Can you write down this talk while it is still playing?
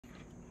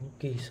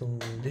Okay, so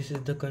this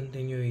is the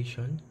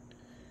continuation.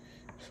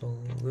 So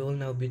we will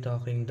now be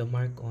talking the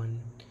mark on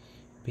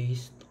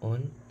based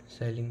on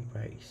selling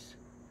price.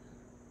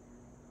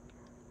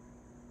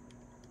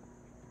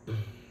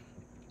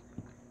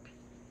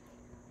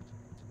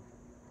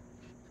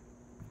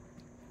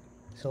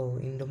 So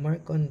in the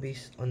mark on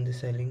based on the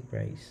selling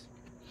price,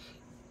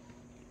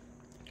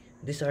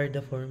 these are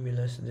the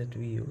formulas that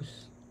we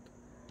use.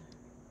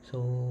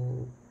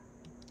 So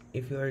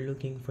if you are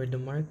looking for the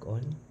mark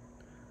on,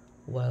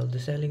 while the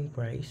selling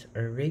price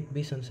or rate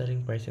based on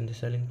selling price and the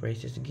selling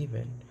price is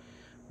given,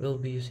 we'll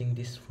be using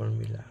this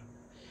formula.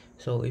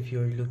 So if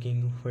you're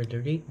looking for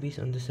the rate based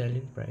on the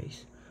selling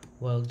price,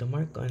 while the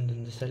mark on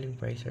and the selling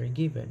price are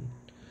given,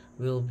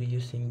 we'll be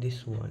using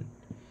this one.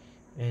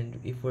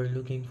 And if we're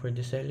looking for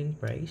the selling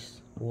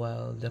price,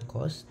 while the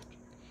cost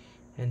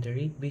and the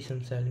rate based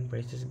on selling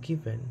price is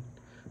given,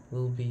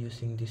 we'll be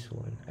using this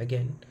one.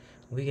 Again,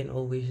 we can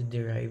always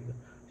derive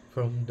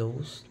from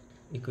those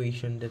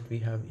equation that we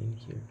have in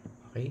here.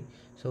 Okay,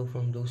 so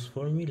from those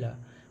formula,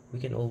 we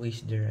can always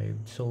derive.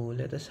 So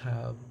let us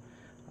have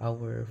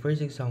our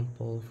first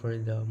example for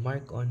the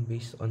mark on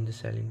based on the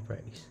selling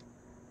price.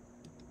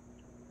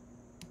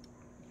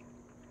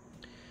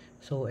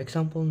 So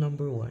example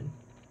number 1,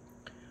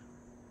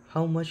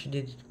 how much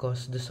did it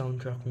cost the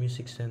Soundtrack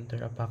Music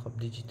Center a pack of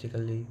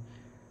digitally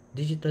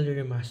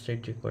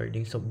remastered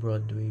recordings of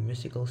Broadway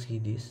musical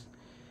CDs,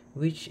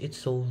 which it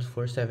sold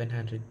for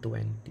 720,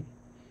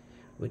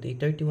 with a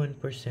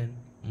 31%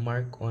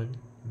 mark on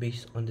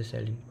based on the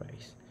selling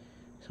price.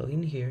 So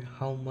in here,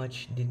 how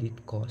much did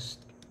it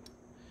cost?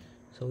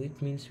 So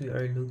it means we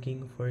are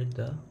looking for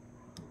the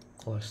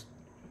cost.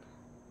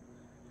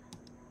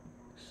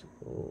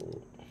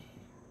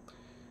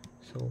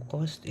 So,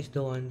 cost is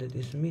the one that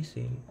is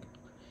missing,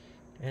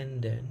 and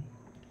then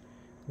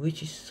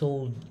which is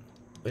sold.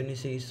 When you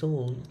say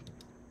sold,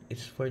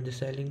 it's for the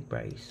selling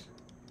price.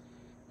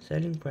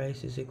 Selling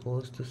price is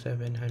equals to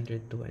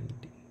 720.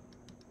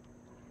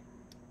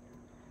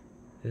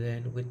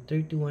 Then with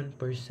 31%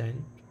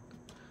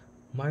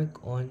 mark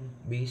on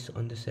based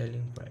on the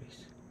selling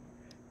price,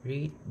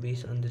 rate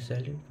based on the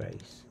selling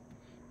price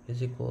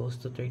is equals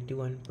to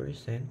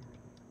 31%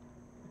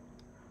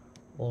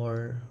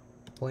 or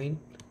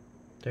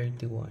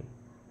 0.31.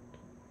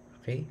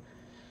 Okay,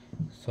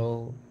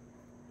 so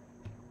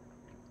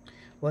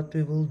what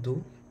we will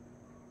do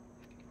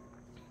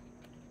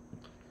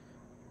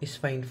is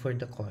find for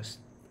the cost.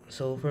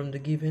 So from the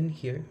given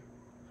here,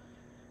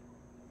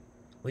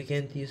 we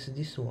can't use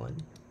this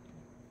one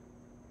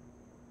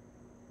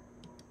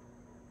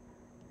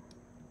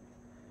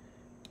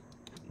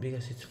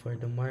because it's for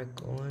the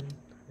mark on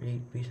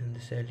rate based on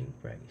the selling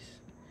price.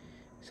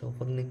 So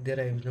pag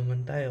nag-derive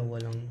naman tayo,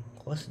 walang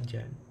cost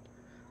dyan,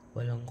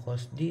 walang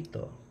cost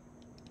dito,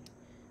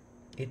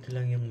 ito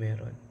lang yung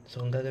meron. So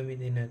ang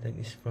gagamitin natin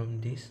is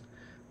from this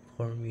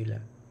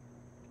formula.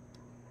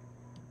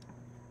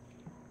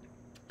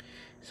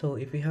 So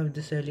if we have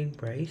the selling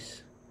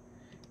price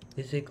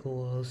is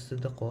equals to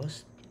the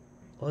cost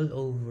all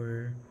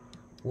over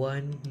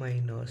 1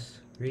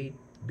 minus rate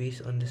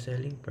based on the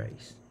selling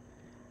price,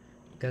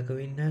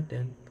 gagawin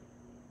natin,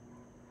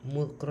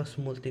 cross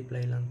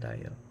multiply lang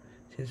tayo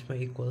since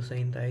may equal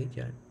sign tayo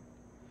dyan,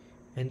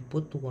 and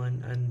put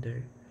 1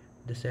 under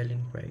the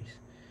selling price.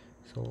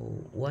 So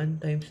 1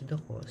 times the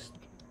cost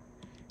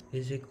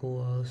is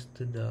equals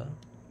to the,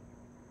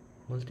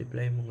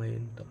 multiply mo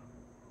ngayon to,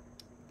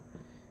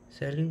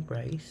 selling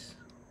price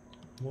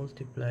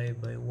multiply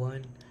by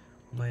 1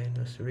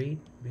 minus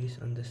rate based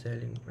on the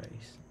selling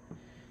price.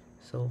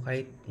 So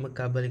kahit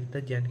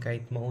magkabaligtad yan,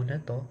 kahit mauna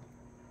to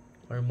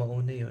or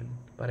mauna yon,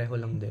 pareho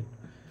lang din.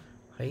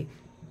 Okay,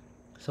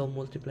 so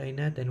multiply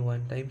natin,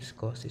 1 times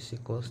cost is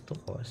equals to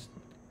cost,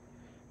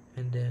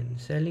 and then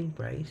selling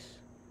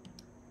price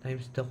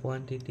times the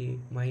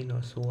quantity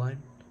minus 1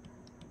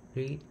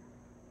 rate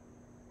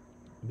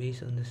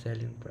based on the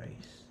selling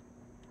price.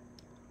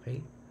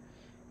 Okay,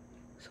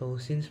 so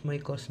since may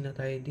cost na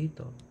tayo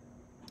dito,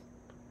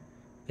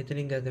 ito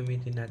rin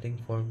gagamitin nating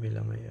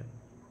formula ngayon.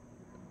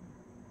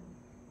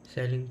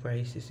 Selling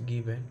price is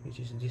given,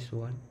 which is this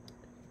one.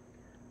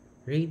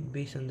 Rate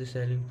based on the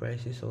selling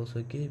price is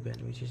also given,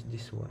 which is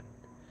this one.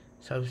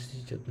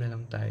 Substitute na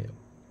lang tayo.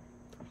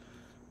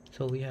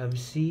 So we have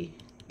C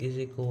is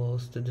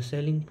equals to the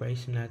selling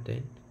price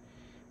natin,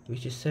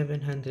 which is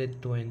 720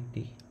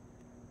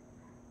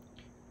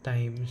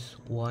 times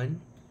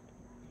 1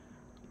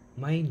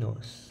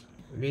 minus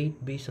rate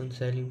based on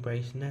selling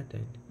price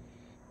natin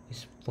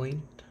is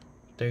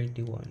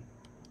 0.31.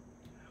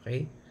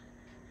 Okay?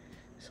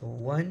 So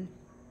 1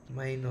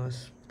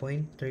 minus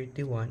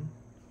 0.31,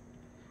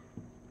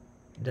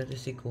 that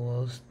is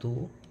equals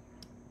to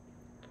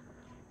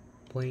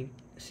 0.69.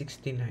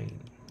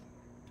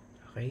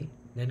 Okay?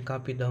 Then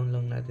copy down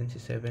lang natin si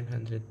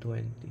 720.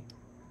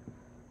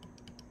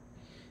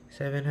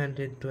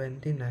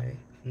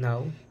 729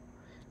 now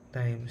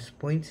times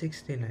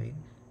 0.69.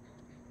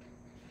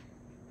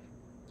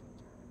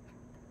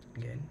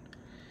 Again,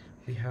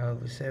 we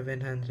have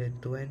 720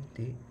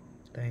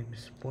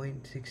 times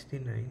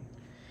 0.69,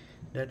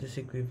 that is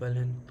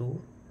equivalent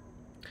to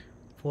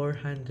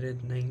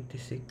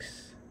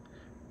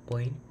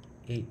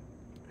 496.8.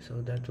 So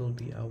that will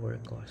be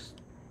our cost.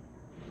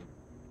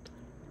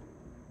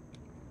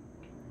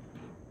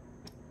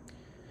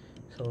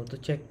 So to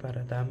check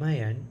para tama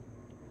yan,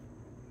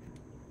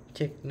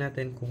 check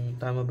natin kung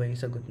tama ba yung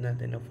sagot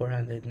natin na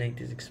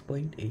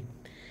 496.8.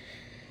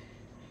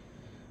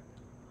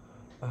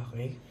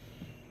 Okay.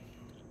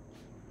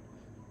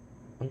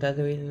 Ang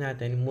gagawin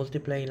natin,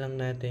 multiply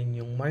lang natin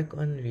yung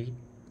mark-on rate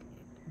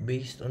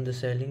based on the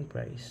selling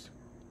price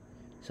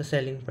sa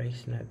selling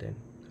price natin.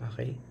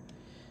 Okay?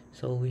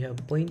 So, we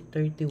have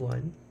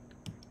 0.31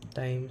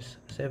 times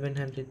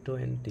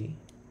 720.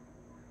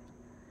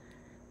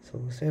 So,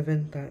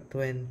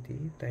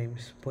 720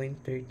 times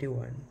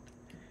 0.31,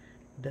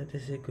 that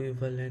is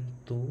equivalent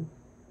to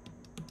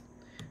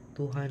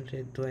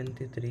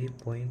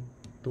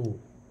 223.2.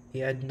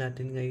 I-add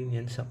natin ngayon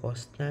yan sa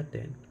cost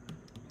natin,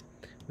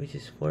 which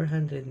is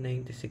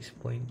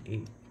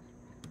 496.8.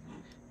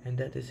 And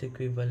that is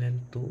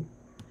equivalent to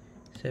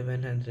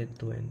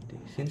 720.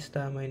 Since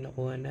tama yung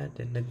nakuha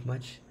natin,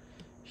 nag-match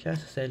siya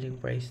sa selling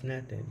price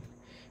natin,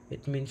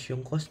 it means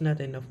yung cost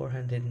natin na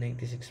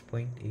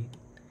 496.8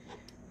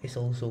 is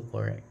also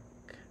correct.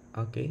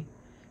 Okay?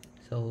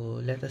 So,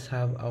 let us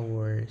have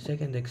our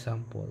second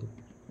example.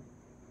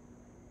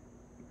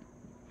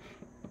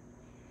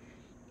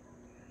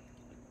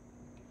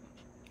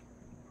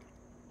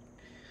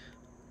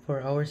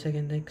 For our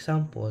second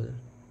example,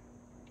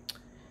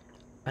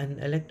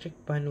 an electric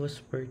pan was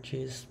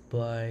purchased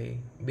by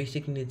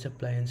Basic Needs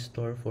Appliance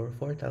Store for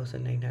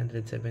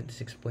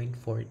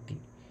 4,976.40.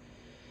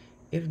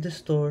 If the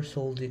store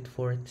sold it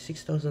for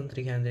 6,380,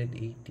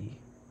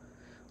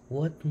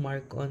 what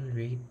mark-on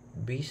rate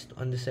based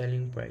on the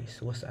selling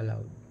price was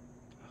allowed?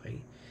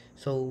 Okay,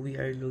 so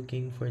we are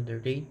looking for the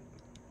rate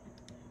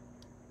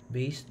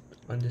based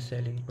on the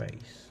selling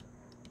price.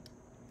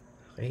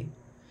 Okay,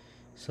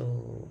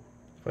 so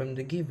from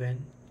the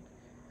given,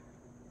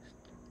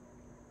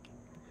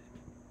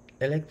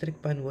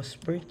 electric pan was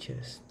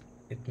purchased.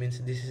 It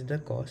means this is the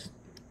cost,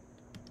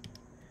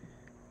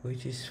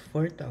 which is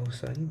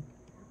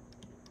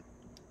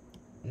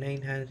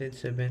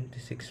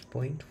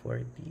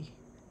 4,976.40,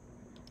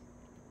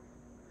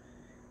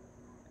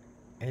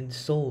 and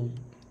sold,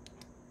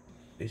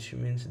 which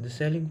means the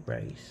selling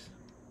price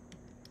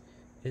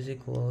is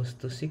equals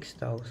to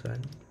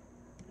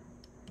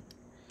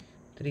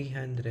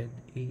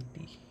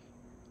 6,380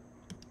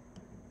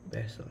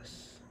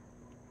 pesos.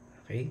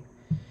 Okay,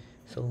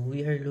 so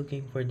we are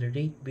looking for the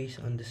rate based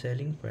on the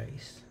selling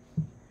price,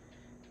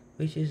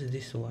 which is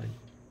this one.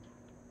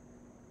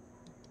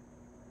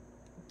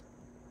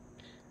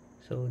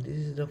 So this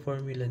is the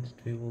formula that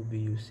we will be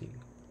using.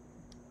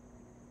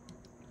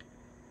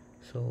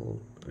 So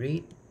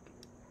rate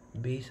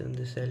based on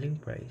the selling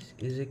price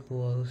is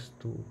equals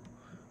to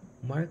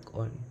mark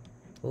on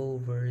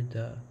over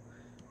the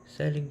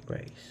selling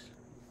price.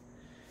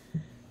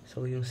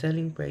 So yung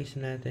selling price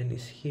natin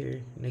is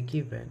here na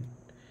given,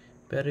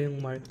 pero yung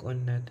mark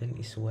on natin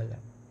is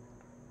wala.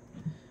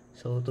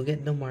 So to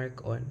get the mark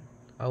on,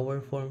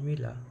 our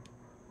formula,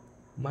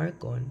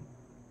 mark on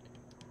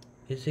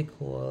is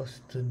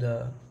equals to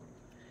the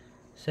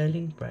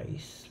selling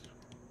price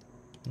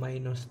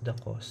minus the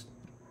cost.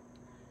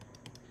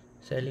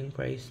 Selling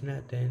price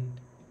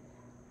natin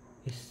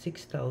is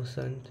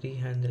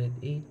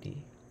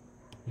 6,380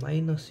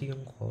 minus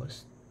yung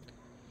cost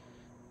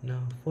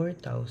na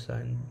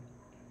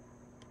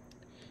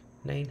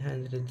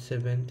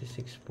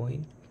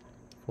 4,976.40.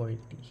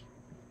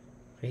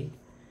 Okay?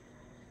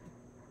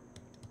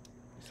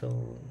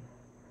 So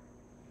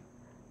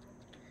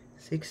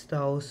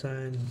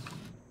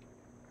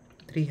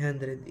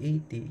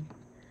 6,380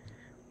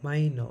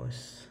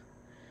 minus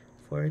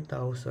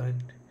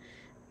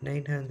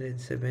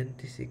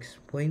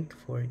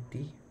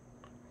 4,976.40,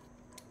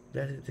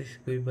 that is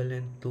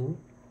equivalent to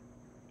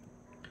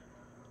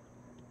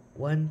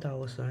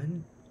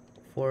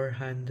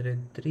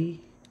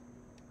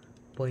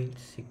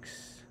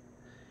 1,403.6.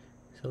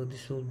 So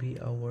this will be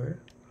our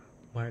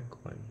mark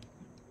on.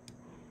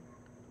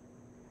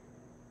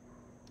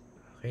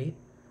 Okay?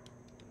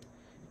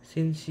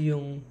 Since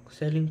yung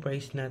selling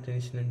price natin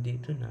is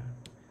nandito na,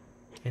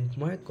 and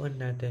mark on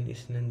natin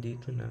is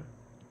nandito na,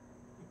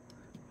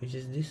 which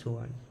is this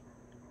one,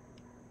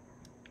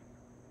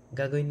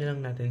 gagawin na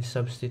lang natin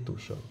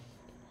substitution.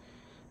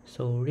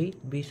 So rate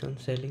based on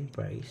selling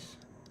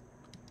price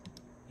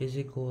is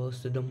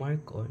equals to the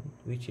mark on,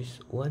 which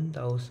is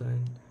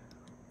 1,403.6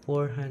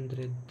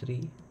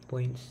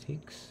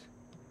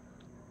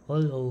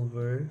 all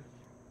over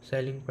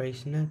selling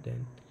price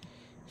natin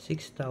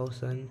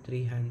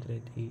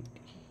 6,380.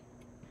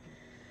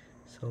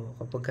 So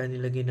kapag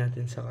nilagay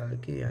natin sa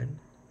calc yan,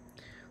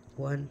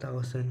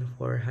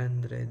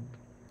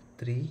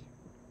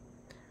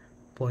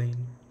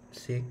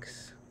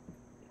 1,403.6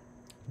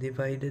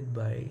 divided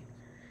by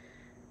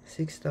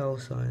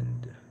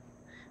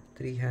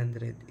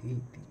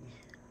 6,380.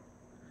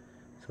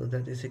 So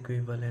that is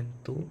equivalent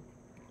to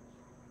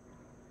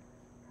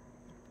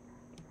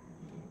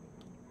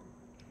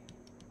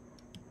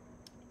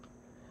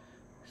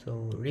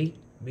So rate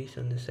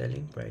based on the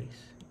selling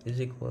price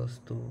is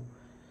equals to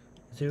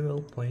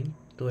 0.22.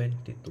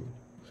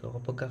 So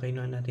kapag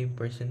kinuha natin yung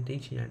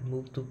percentage niyan,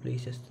 move 2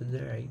 places to the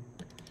right.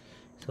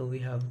 So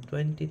we have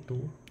 22%.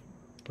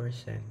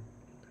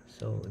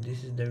 So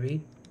this is the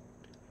rate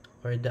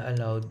or the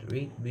allowed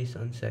rate based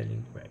on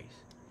selling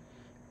price.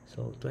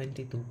 So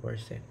 22%.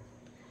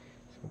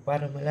 So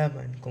para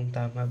malaman kung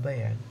tama ba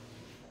yan,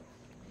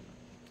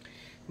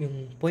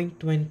 yung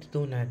 0.22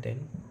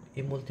 natin,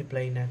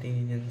 i-multiply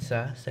natin yun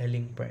sa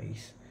selling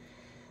price.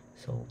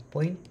 So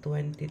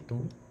 0.22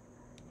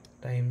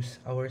 times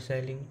our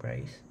selling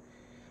price,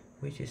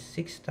 which is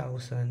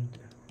 6,380.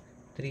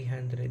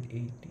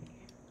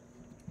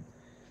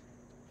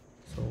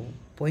 So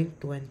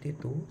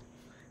 0.22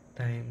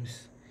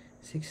 times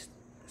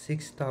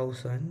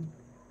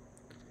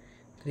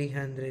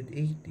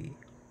 6,380.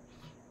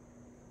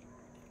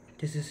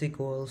 This is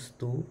equals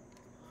to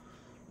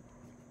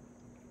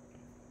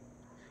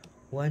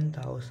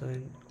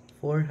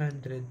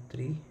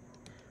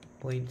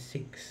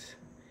 1,403.6.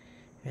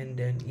 And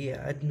then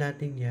i-add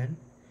natin yan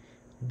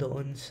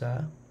doon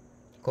sa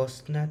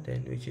cost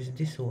natin, which is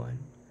this one,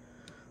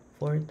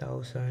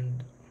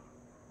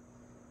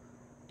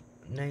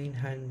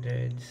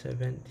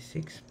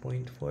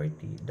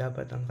 4,976.40.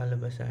 Dapat ang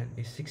kalabasan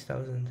is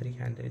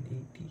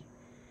 6,380.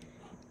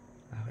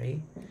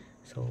 Okay?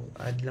 So,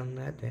 add lang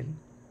natin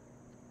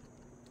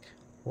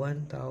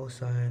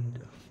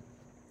 1,403.6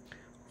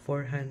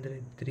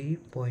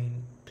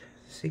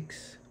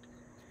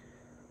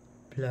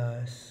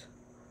 plus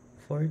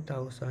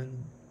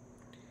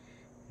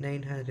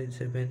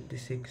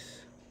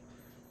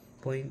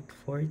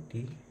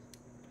 4,976.40.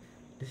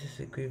 This is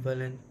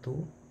equivalent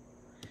to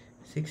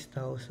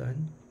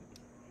 6,380,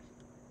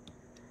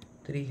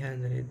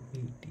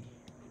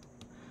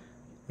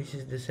 which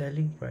is the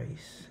selling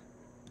price.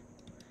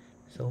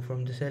 So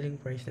from the selling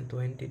price na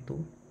 22%,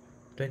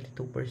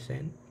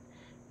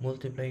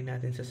 multiply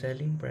natin sa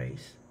selling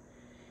price,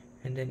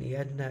 and then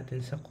i-add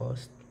natin sa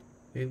cost,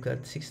 we've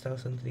got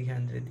 6,380,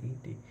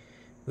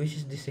 which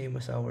is the same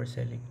as our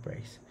selling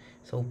price.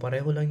 So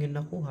pareho lang yung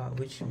nakuha,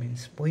 which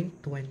means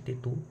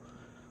 0.22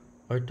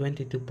 or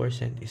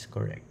 22% is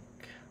correct.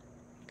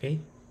 Okay?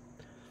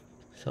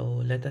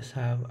 So let us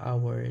have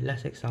our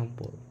last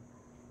example.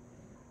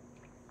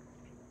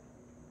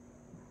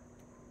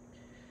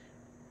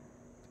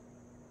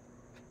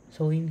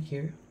 So in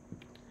here,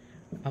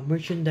 a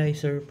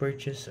merchandiser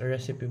purchased a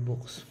recipe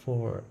books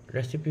for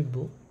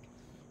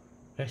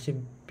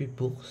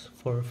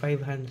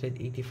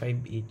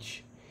 585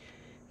 each.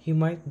 He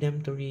marked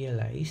them to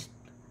realize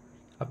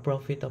a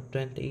profit of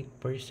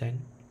 28%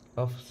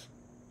 of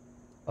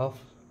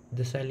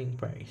the selling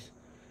price.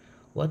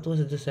 What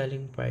was the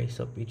selling price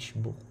of each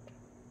book?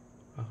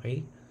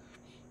 Okay?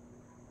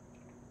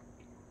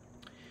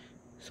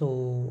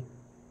 So,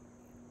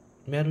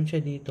 meron siya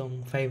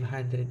ditong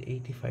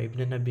 585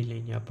 na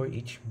nabili niya for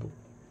each book.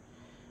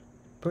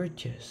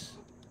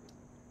 Purchase.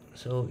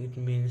 So, it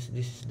means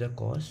this is the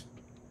cost.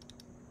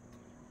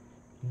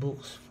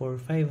 Books for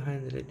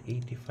 585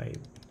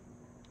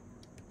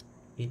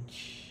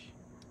 each.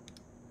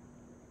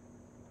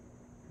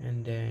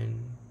 And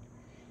then,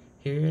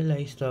 he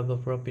realized to have a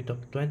profit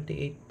of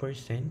 28%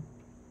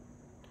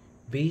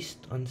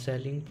 based on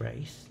selling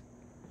price.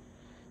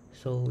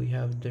 So we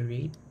have the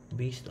rate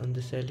based on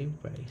the selling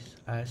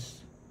price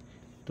as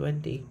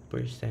 28%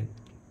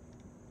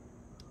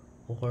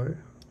 or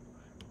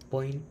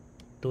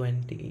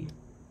 0.28.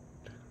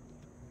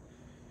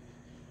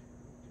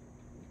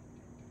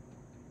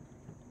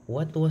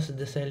 What was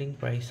the selling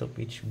price of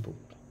each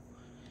book?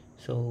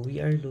 So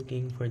we are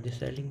looking for the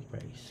selling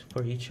price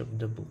for each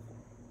of the book.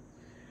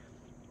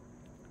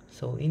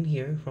 So in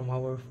here, from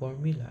our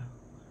formula,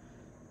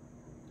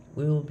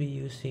 we will be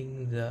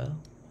using the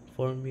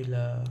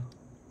formula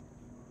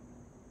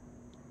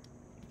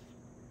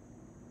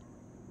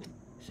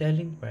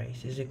selling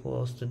price is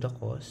equals to the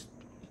cost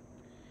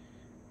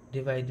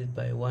divided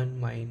by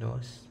 1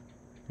 minus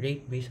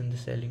rate based on the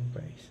selling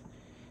price.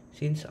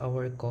 Since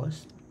our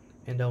cost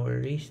and our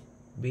rate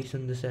based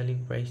on the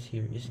selling price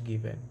here is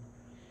given.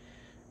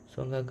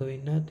 So ang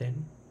gagawin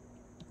natin,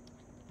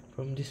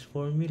 from this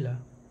formula,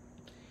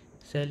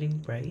 selling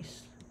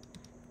price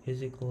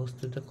is equals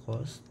to the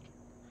cost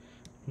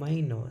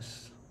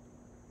minus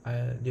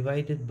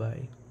divided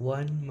by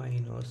 1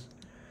 minus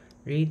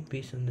rate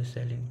based on the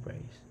selling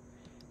price.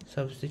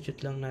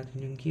 Substitute lang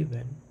natin yung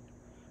given.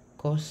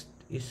 Cost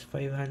is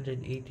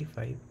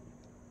 585.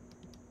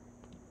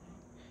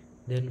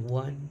 Then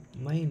 1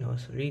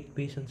 minus rate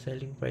based on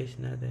selling price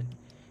natin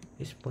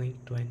is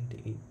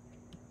 0.28.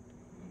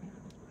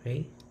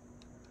 Okay?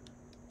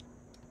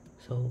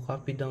 So,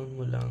 copy down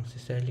mo lang si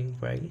selling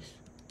price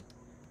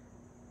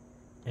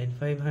and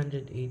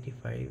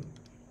 585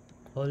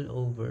 all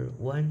over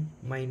 1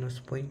 minus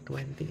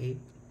 0.28.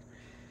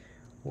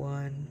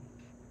 1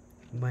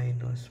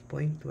 minus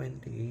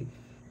 0.28,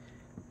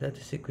 that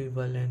is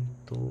equivalent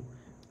to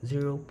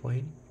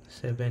 0.72.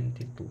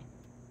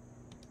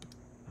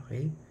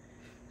 Okay?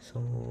 So,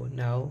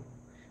 now,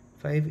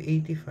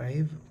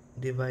 585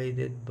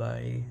 divided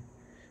by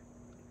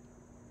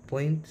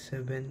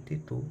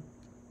 0.72,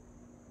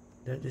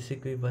 that is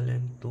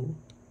equivalent to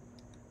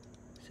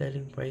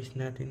selling price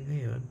natin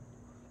ngayon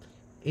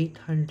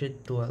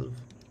 812.5.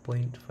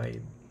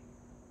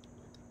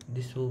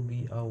 This will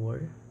be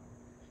our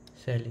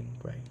selling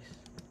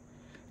price.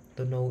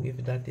 To know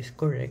if that is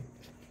correct,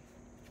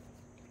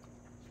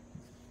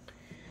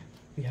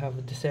 we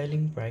have the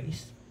selling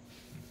price.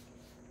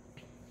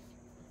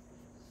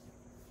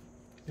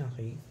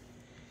 Okay.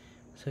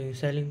 So, yung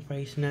selling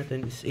price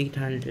natin is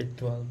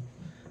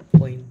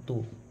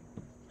 812.2.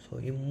 So,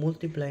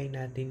 i-multiply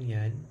natin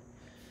yan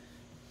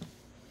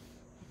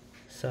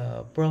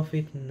sa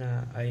profit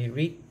na ay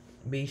rate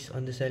based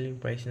on the selling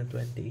price na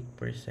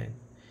 28%.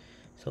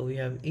 So, we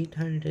have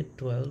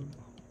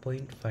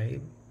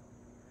 812.5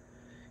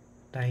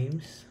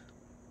 times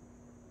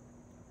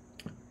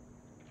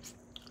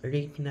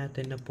rate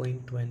natin na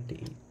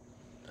 0.28.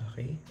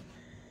 Okay?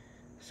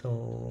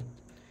 So,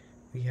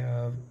 we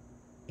have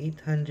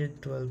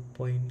 812.5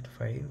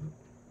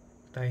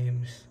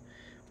 times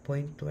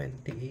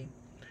 0.28.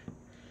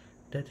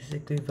 That is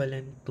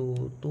equivalent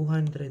to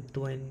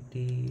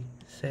 227.5.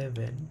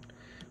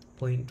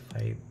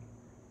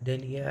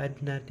 Then, i-add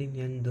natin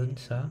yan dun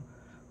sa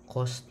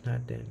cost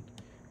natin,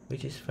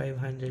 which is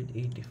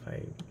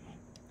 585.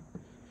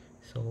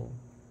 So,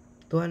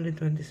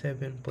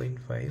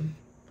 227.5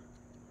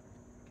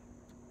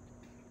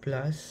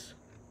 plus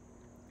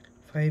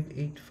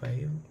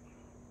 585,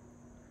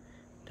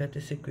 that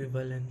is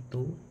equivalent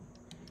to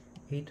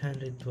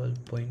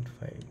 812.5,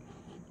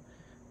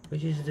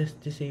 which is just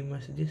the same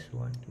as this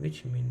one,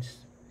 which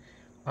means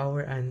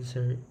our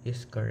answer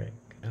is correct.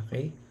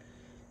 Okay?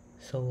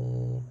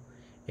 So,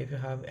 if you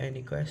have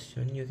any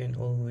question, you can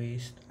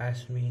always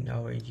ask me in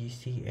our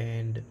GC,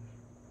 and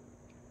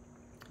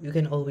you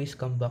can always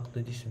come back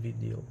to this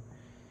video.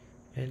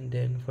 And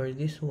then for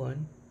this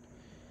one,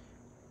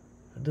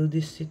 do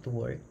this sit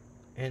work,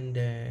 and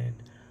then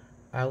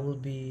I will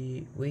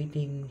be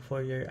waiting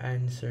for your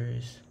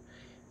answers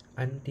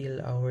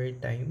until our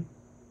time,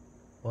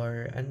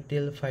 or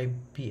until 5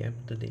 p.m.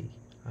 today.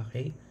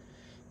 Okay?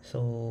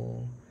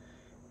 So,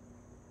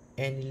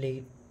 any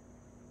late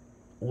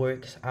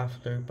works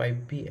after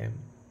 5 p.m.,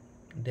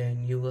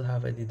 then you will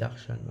have a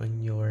deduction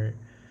on your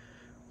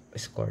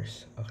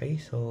scores. Okay?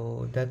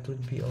 So, that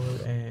would be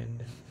all,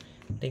 and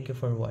thank you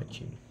for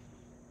watching.